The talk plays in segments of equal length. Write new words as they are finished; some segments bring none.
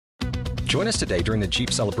Join us today during the Jeep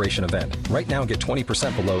Celebration event. Right now, get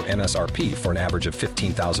 20% below MSRP for an average of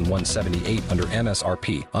 $15,178 under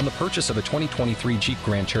MSRP on the purchase of a 2023 Jeep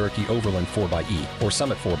Grand Cherokee Overland 4xE or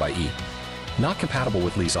Summit 4xE. Not compatible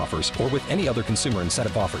with lease offers or with any other consumer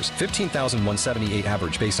incentive offers. $15,178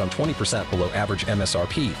 average based on 20% below average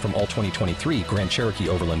MSRP from all 2023 Grand Cherokee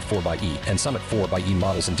Overland 4xE and Summit 4xE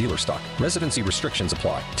models in dealer stock. Residency restrictions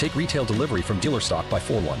apply. Take retail delivery from dealer stock by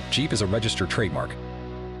 4/1. Jeep is a registered trademark.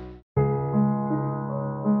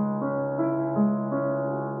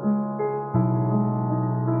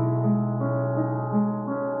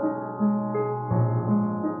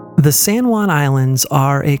 The San Juan Islands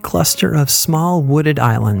are a cluster of small wooded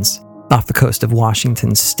islands off the coast of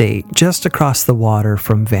Washington state, just across the water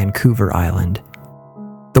from Vancouver Island.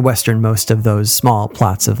 The westernmost of those small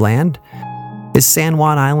plots of land is San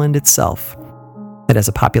Juan Island itself. It has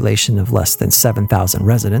a population of less than 7,000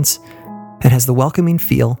 residents and has the welcoming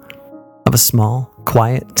feel of a small,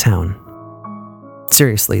 quiet town.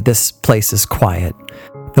 Seriously, this place is quiet.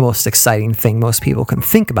 The most exciting thing most people can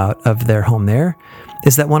think about of their home there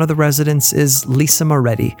is that one of the residents is Lisa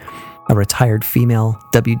Moretti, a retired female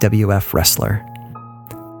WWF wrestler.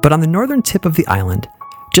 But on the northern tip of the island,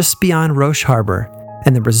 just beyond Roche Harbor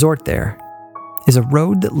and the resort there, is a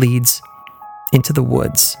road that leads into the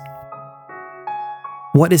woods.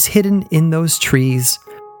 What is hidden in those trees,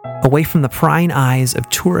 away from the prying eyes of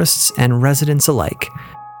tourists and residents alike,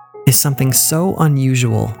 is something so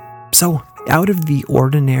unusual, so out of the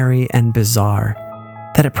ordinary and bizarre,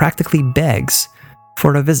 that it practically begs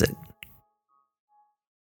for a visit.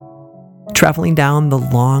 Traveling down the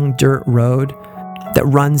long dirt road that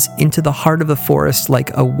runs into the heart of the forest like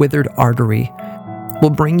a withered artery will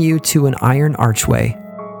bring you to an iron archway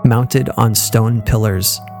mounted on stone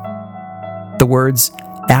pillars. The words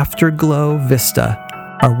Afterglow Vista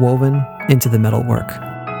are woven into the metalwork.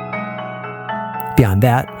 Beyond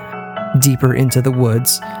that, deeper into the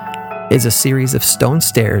woods, is a series of stone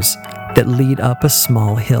stairs that lead up a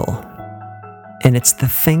small hill. And it's the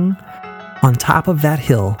thing on top of that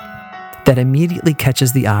hill that immediately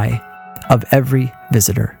catches the eye of every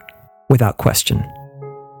visitor, without question.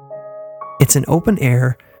 It's an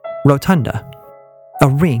open-air rotunda, a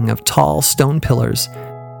ring of tall stone pillars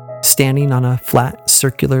standing on a flat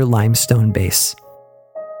circular limestone base.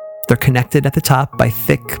 They're connected at the top by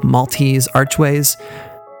thick Maltese archways,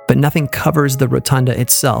 but nothing covers the rotunda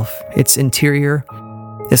itself. Its interior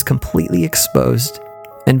is completely exposed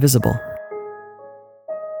and visible.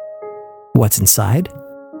 What's inside?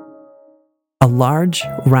 A large,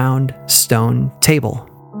 round stone table,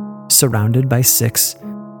 surrounded by 6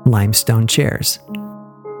 limestone chairs.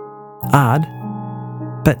 Odd,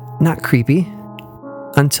 but not creepy,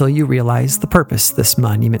 until you realize the purpose this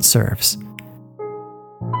monument serves.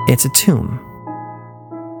 It's a tomb.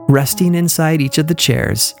 Resting inside each of the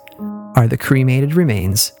chairs are the cremated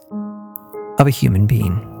remains of a human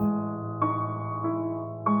being.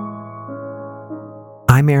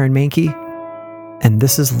 I'm Aaron Mahnke, and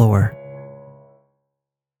this is Lore.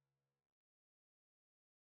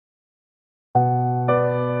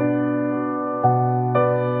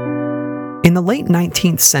 In the late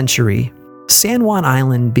 19th century, San Juan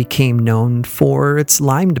Island became known for its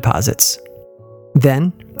lime deposits.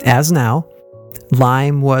 Then, as now,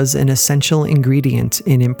 lime was an essential ingredient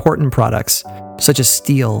in important products such as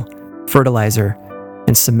steel, fertilizer,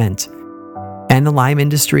 and cement. And the lime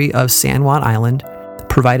industry of San Juan Island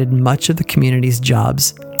provided much of the community's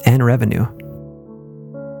jobs and revenue.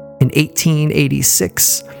 In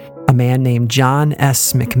 1886, a man named John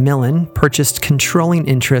S. McMillan purchased controlling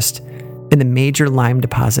interest in the major lime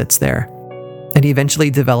deposits there, and he eventually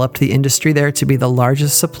developed the industry there to be the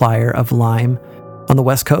largest supplier of lime on the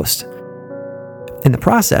West Coast. In the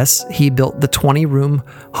process, he built the 20-room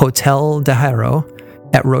Hotel de Haro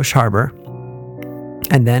at Roche Harbor,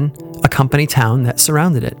 and then a company town that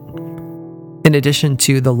surrounded it. In addition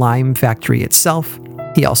to the lime factory itself,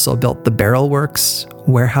 he also built the barrel works,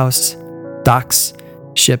 warehouse, docks,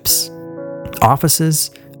 ships,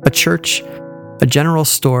 offices, a church, a general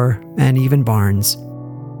store, and even barns.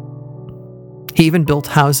 He even built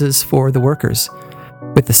houses for the workers,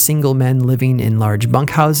 with the single men living in large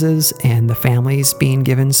bunkhouses and the families being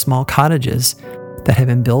given small cottages that have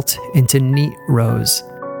been built into neat rows.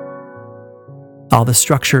 All the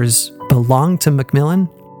structures belonged to McMillan,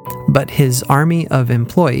 but his army of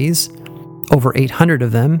employees, over 800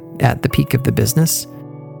 of them at the peak of the business,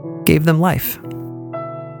 gave them life.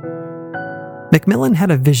 McMillan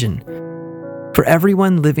had a vision for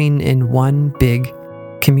everyone living in one big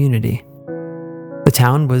community. The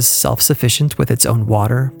town was self-sufficient with its own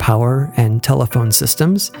water, power, and telephone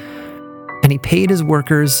systems, and he paid his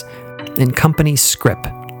workers in company scrip,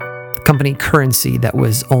 company currency that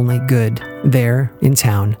was only good there in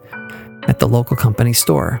town at the local company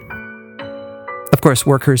store. Of course,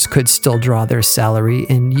 workers could still draw their salary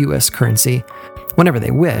in U.S. currency whenever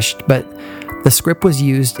they wished, but the scrip was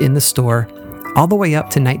used in the store all the way up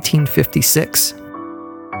to 1956.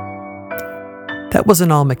 That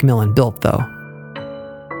wasn't all McMillan built, though.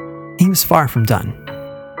 He was far from done.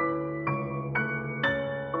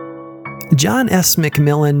 John S.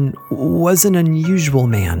 McMillan was an unusual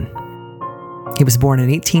man. He was born in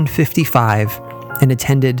 1855 and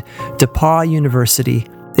attended DePauw University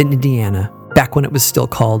in Indiana, back when it was still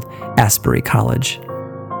called Asbury College.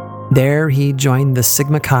 There, he joined the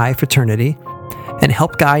Sigma Chi fraternity and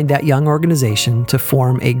helped guide that young organization to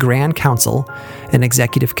form a Grand Council and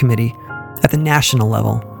executive committee at the national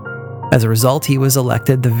level. As a result, he was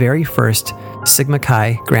elected the very first Sigma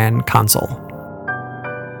Chi Grand Consul.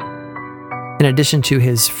 In addition to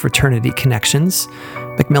his fraternity connections,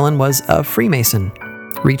 McMillan was a Freemason,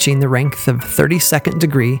 reaching the rank of 32nd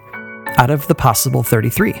degree out of the possible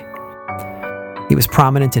 33. He was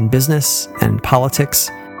prominent in business and politics,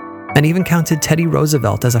 and even counted Teddy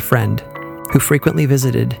Roosevelt as a friend, who frequently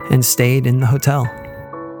visited and stayed in the hotel.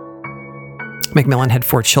 McMillan had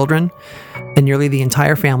 4 children, and nearly the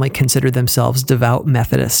entire family considered themselves devout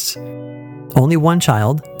Methodists. Only one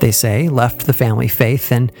child, they say, left the family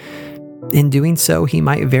faith, and in doing so, he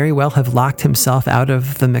might very well have locked himself out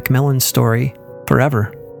of the McMillan story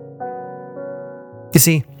forever. You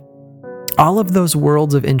see, all of those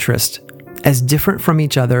worlds of interest, as different from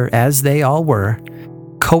each other as they all were,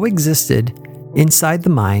 coexisted inside the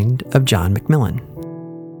mind of John McMillan.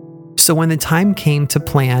 So when the time came to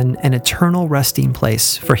plan an eternal resting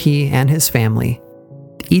place for he and his family,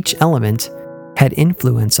 each element had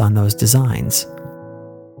influence on those designs.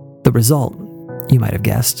 The result, you might have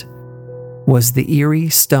guessed, was the eerie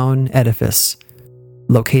stone edifice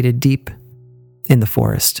located deep in the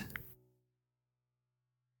forest.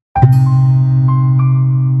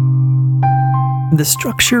 The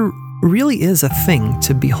structure really is a thing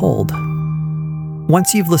to behold.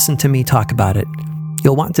 Once you've listened to me talk about it,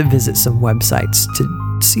 you'll want to visit some websites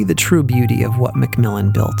to see the true beauty of what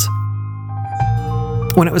McMillan built.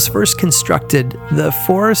 When it was first constructed, the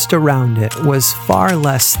forest around it was far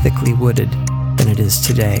less thickly wooded than it is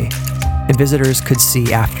today, and visitors could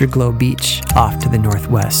see Afterglow Beach off to the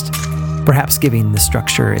northwest, perhaps giving the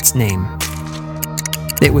structure its name.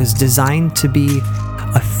 It was designed to be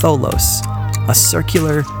a tholos, a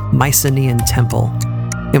circular Mycenaean temple,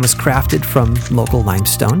 and was crafted from local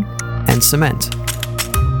limestone and cement.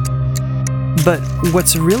 But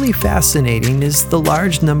what's really fascinating is the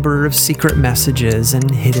large number of secret messages and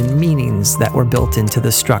hidden meanings that were built into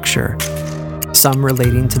the structure, some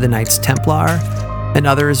relating to the Knights Templar, and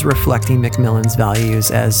others reflecting McMillan's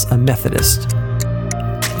values as a Methodist.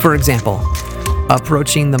 For example,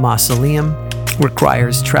 approaching the mausoleum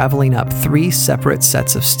requires traveling up 3 separate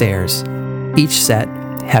sets of stairs, each set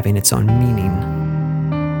having its own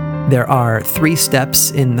meaning. There are 3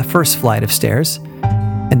 steps in the first flight of stairs,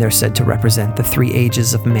 and they're said to represent the 3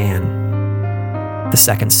 ages of man. The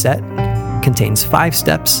second set contains 5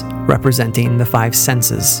 steps representing the 5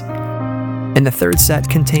 senses. And the third set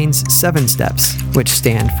contains 7 steps, which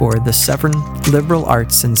stand for the 7 liberal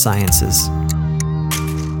arts and sciences.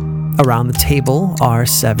 Around the table are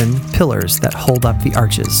 7 pillars that hold up the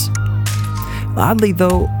arches. Oddly,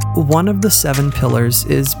 though, one of the 7 pillars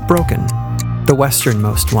is broken, the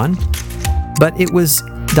westernmost one, but it was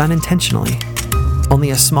done intentionally.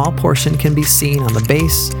 Only a small portion can be seen on the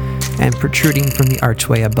base and protruding from the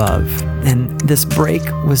archway above, and this break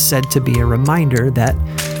was said to be a reminder that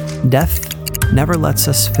death never lets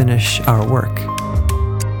us finish our work.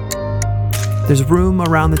 There's room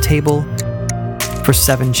around the table for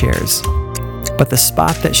 7 chairs, but the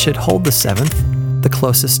spot that should hold the 7th, the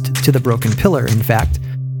closest to the broken pillar, in fact,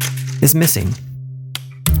 is missing.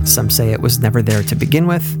 Some say it was never there to begin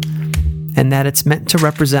with, and that it's meant to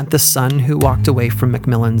represent the son who walked away from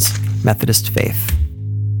McMillan's Methodist faith.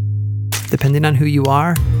 Depending on who you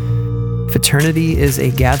are, if eternity is a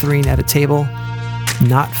gathering at a table,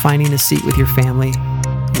 not finding a seat with your family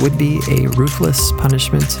would be a ruthless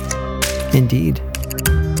punishment indeed.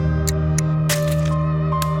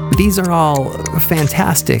 These are all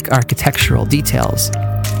fantastic architectural details,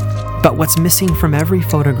 but what's missing from every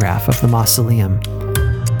photograph of the mausoleum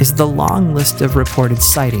is the long list of reported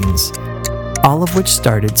sightings, all of which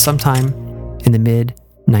started sometime in the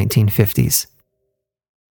mid-1950s.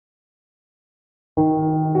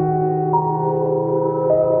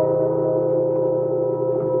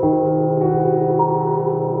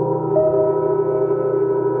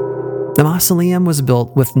 The mausoleum was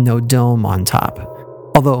built with no dome on top,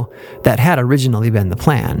 although that had originally been the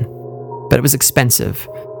plan, but it was expensive,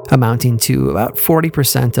 amounting to about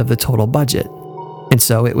 40% of the total budget, and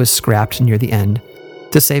so it was scrapped near the end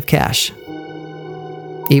to save cash.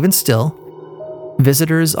 Even still,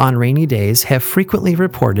 visitors on rainy days have frequently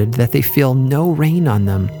reported that they feel no rain on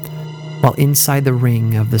them while inside the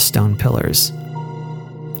ring of the stone pillars.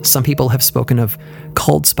 Some people have spoken of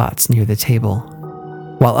cold spots near the table,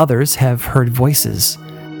 while others have heard voices,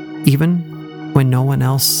 even when no one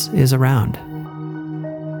else is around.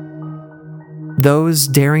 Those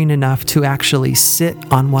daring enough to actually sit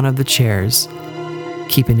on one of the chairs,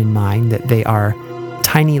 keeping in mind that they are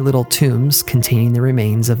tiny little tombs containing the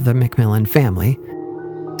remains of the McMillan family,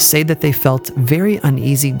 say that they felt very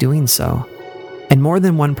uneasy doing so, and more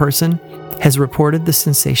than one person has reported the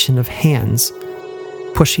sensation of hands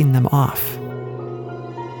pushing them off.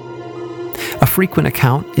 A frequent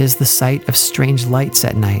account is the sight of strange lights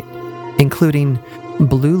at night, including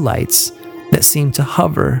blue lights that seem to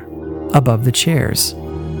hover above the chairs.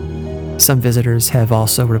 Some visitors have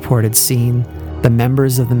also reported seeing the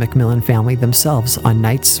members of the McMillan family themselves on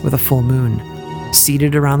nights with a full moon,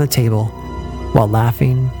 seated around the table while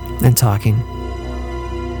laughing and talking.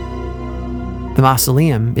 The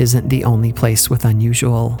mausoleum isn't the only place with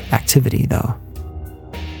unusual activity, though.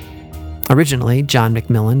 Originally, John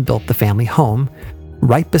McMillan built the family home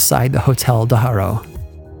right beside the Hotel de Haro,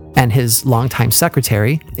 and his longtime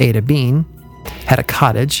secretary, Ada Bean, had a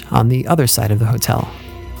cottage on the other side of the hotel.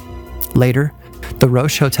 Later, the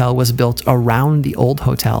Roche Hotel was built around the old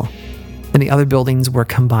hotel, and the other buildings were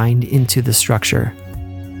combined into the structure.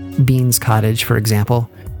 Bean's cottage, for example,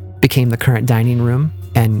 became the current dining room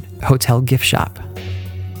and hotel gift shop.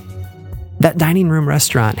 That dining room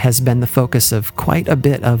restaurant has been the focus of quite a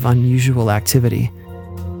bit of unusual activity.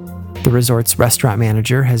 The resort's restaurant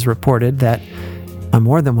manager has reported that, on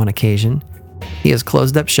more than one occasion, he has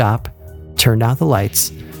closed up shop, turned out the lights,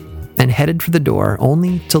 and headed for the door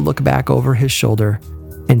only to look back over his shoulder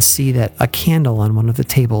and see that a candle on one of the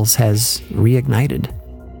tables has reignited.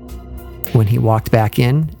 When he walked back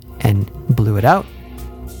in and blew it out,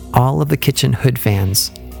 all of the kitchen hood fans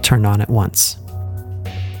turned on at once.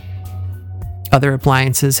 Other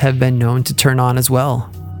appliances have been known to turn on as well.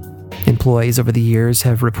 Employees over the years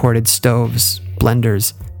have reported stoves,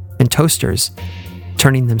 blenders, and toasters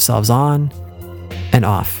turning themselves on and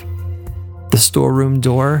off. The storeroom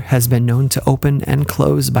door has been known to open and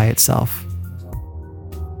close by itself.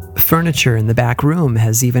 Furniture in the back room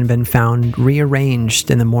has even been found rearranged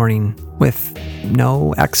in the morning with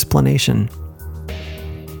no explanation.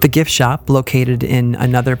 The gift shop, located in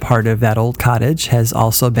another part of that old cottage, has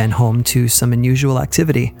also been home to some unusual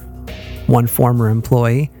activity. One former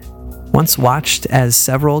employee once watched as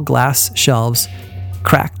several glass shelves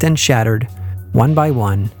cracked and shattered one by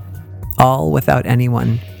one, all without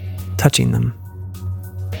anyone touching them.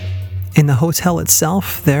 In the hotel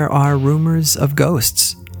itself, there are rumors of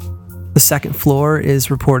ghosts. The second floor is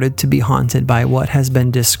reported to be haunted by what has been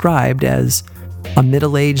described as a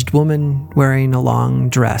middle-aged woman wearing a long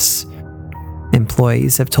dress.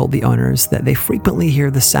 Employees have told the owners that they frequently hear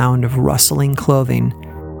the sound of rustling clothing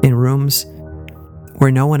in rooms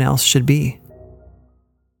where no one else should be.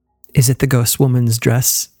 Is it the ghost woman's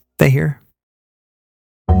dress they hear?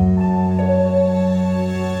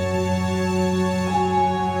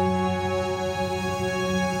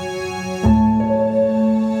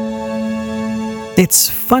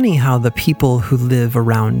 It's funny how the people who live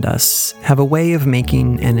around us have a way of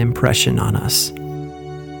making an impression on us.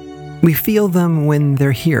 We feel them when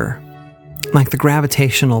they're here, like the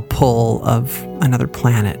gravitational pull of another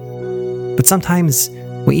planet. But sometimes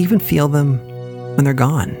we even feel them when they're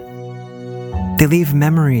gone. They leave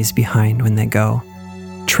memories behind when they go,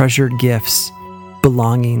 treasured gifts,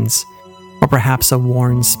 belongings, or perhaps a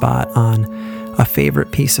worn spot on a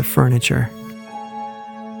favorite piece of furniture.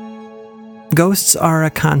 Ghosts are a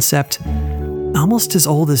concept almost as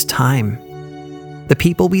old as time. The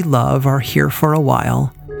people we love are here for a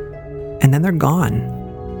while, and then they're gone.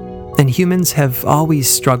 And humans have always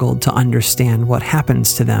struggled to understand what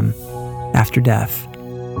happens to them after death.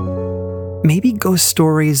 Maybe ghost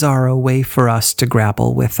stories are a way for us to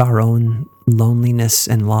grapple with our own loneliness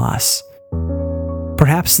and loss.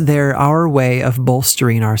 Perhaps they're our way of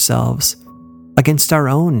bolstering ourselves against our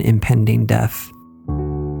own impending death.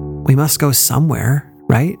 We must go somewhere,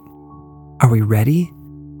 right? Are we ready?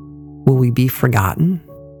 Will we be forgotten?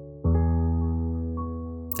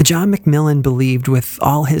 John McMillan believed with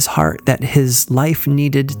all his heart that his life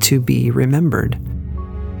needed to be remembered,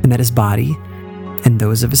 and that his body, and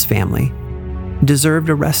those of his family, deserved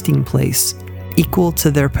a resting place equal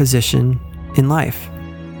to their position in life.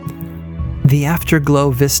 The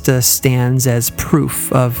Afterglow Vista stands as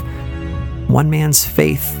proof of one man's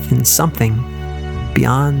faith in something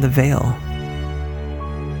beyond the veil.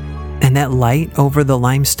 And that light over the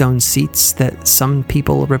limestone seats that some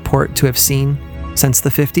people report to have seen since the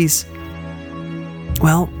 50s?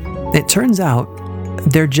 Well, it turns out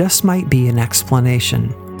there just might be an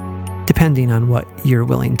explanation, depending on what you're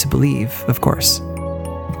willing to believe, of course.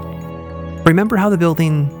 Remember how the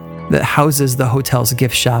building that houses the hotel's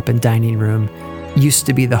gift shop and dining room used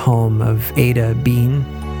to be the home of Ada Bean,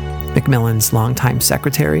 Macmillan's longtime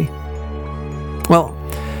secretary? Well,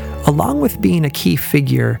 along with being a key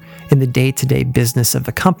figure in the day-to-day business of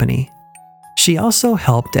the company, she also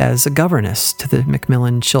helped as a governess to the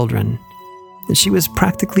Macmillan children. She was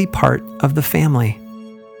practically part of the family.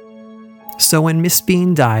 So when Miss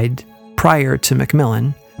Bean died prior to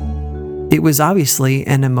Macmillan, it was obviously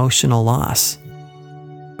an emotional loss.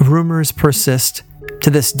 Rumors persist to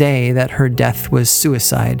this day that her death was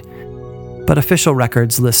suicide, but official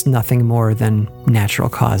records list nothing more than natural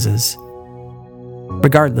causes.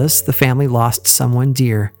 Regardless, the family lost someone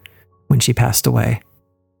dear when she passed away.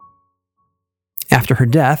 After her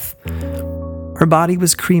death, her body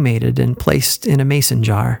was cremated and placed in a mason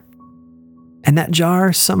jar, and that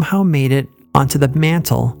jar somehow made it onto the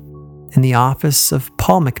mantle in the office of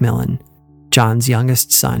Paul Macmillan, John's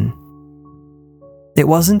youngest son. It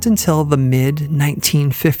wasn't until the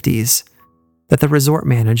mid-1950s that the resort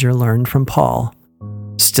manager learned from Paul,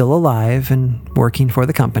 still alive and working for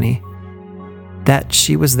the company, that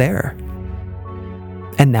she was there.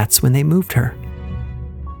 And that's when they moved her.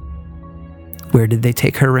 Where did they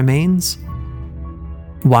take her remains?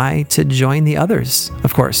 Why, to join the others,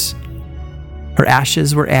 of course. Her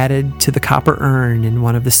ashes were added to the copper urn in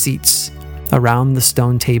one of the seats around the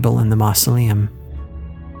stone table in the mausoleum,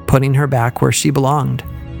 putting her back where she belonged,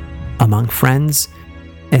 among friends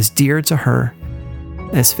as dear to her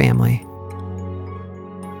as family.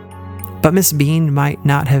 But Miss Bean might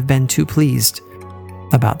not have been too pleased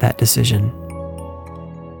about that decision.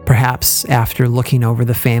 Perhaps after looking over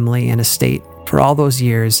the family and estate for all those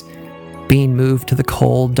years, being moved to the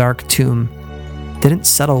cold, dark tomb didn't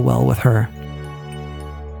settle well with her.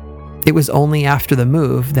 It was only after the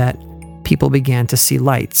move that people began to see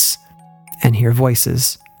lights and hear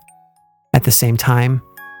voices. At the same time,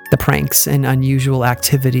 the pranks and unusual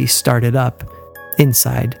activity started up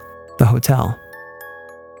inside the hotel.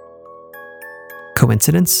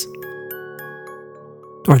 Coincidence?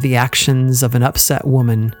 Or the actions of an upset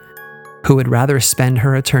woman who would rather spend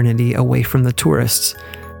her eternity away from the tourists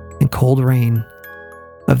and cold rain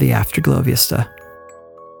of the Afterglow Vista?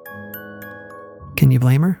 Can you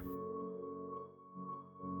blame her?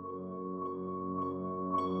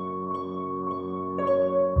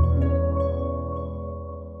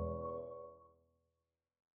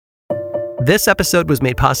 This episode was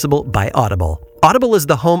made possible by Audible. Audible is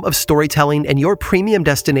the home of storytelling and your premium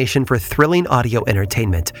destination for thrilling audio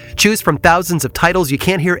entertainment. Choose from thousands of titles you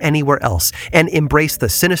can't hear anywhere else and embrace the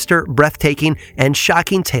sinister, breathtaking, and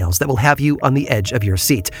shocking tales that will have you on the edge of your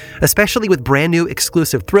seat, especially with brand new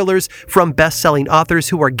exclusive thrillers from best-selling authors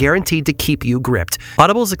who are guaranteed to keep you gripped.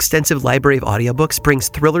 Audible's extensive library of audiobooks brings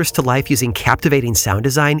thrillers to life using captivating sound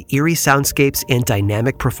design, eerie soundscapes, and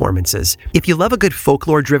dynamic performances. If you love a good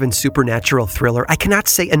folklore-driven supernatural thriller, I cannot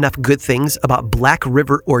say enough good things about Black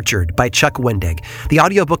River Orchard by Chuck Wendig. The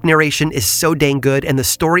audiobook narration is so dang good, and the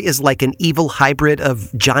story is like an evil hybrid of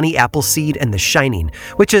Johnny Appleseed and The Shining,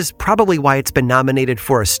 which is probably why it's been nominated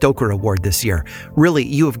for a Stoker Award this year. Really,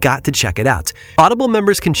 you have got to check it out. Audible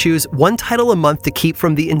members can choose one title a month to keep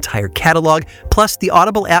from the entire catalog, plus the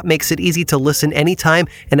Audible app makes it easy to listen anytime,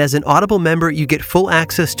 and as an Audible member, you get full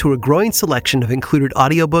access to a growing selection of included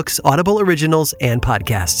audiobooks, Audible originals, and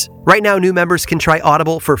podcasts. Right now, new members can try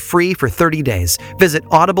Audible for free for 30 days. Visit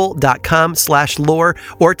audible.com/lore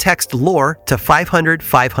or text LORE to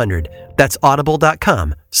 500-500. That's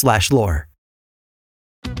audible.com/lore.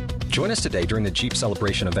 Join us today during the Jeep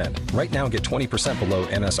Celebration event. Right now, get 20% below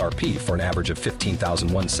MSRP for an average of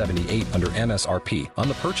 $15,178 under MSRP on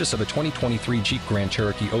the purchase of a 2023 Jeep Grand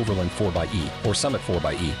Cherokee Overland 4xE or Summit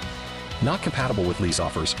 4xE. Not compatible with lease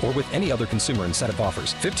offers or with any other consumer incentive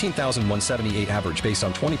offers. $15,178 average based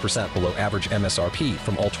on 20% below average MSRP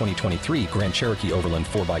from all 2023 Grand Cherokee Overland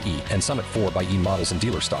 4xE and Summit 4xE models in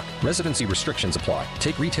dealer stock. Residency restrictions apply.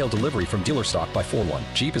 Take retail delivery from dealer stock by 4/1.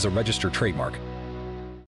 Jeep is a registered trademark.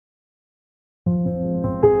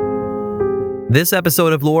 This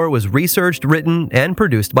episode of Lore was researched, written, and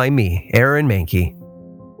produced by me, Aaron Mahnke.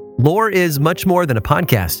 Lore is much more than a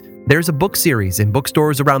podcast. There's a book series in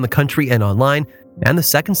bookstores around the country and online, and the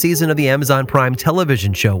second season of the Amazon Prime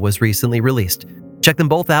television show was recently released. Check them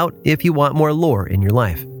both out if you want more lore in your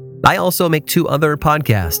life. I also make 2 other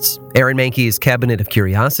podcasts, Aaron Mahnke's Cabinet of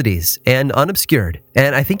Curiosities and Unobscured,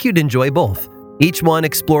 and I think you'd enjoy both. Each one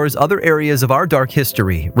explores other areas of our dark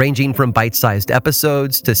history, ranging from bite-sized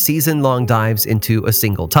episodes to season-long dives into a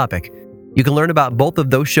single topic. You can learn about both of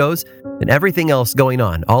those shows and everything else going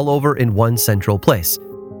on all over in one central place,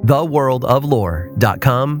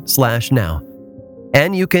 theworldoflore.com/now.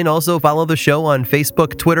 And you can also follow the show on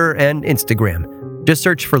Facebook, Twitter, and Instagram. Just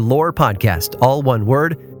search for Lore Podcast, all one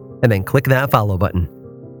word, and then click that follow button.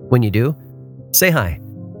 When you do, say hi.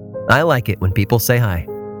 I like it when people say hi.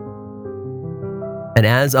 And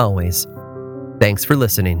as always, thanks for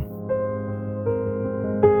listening.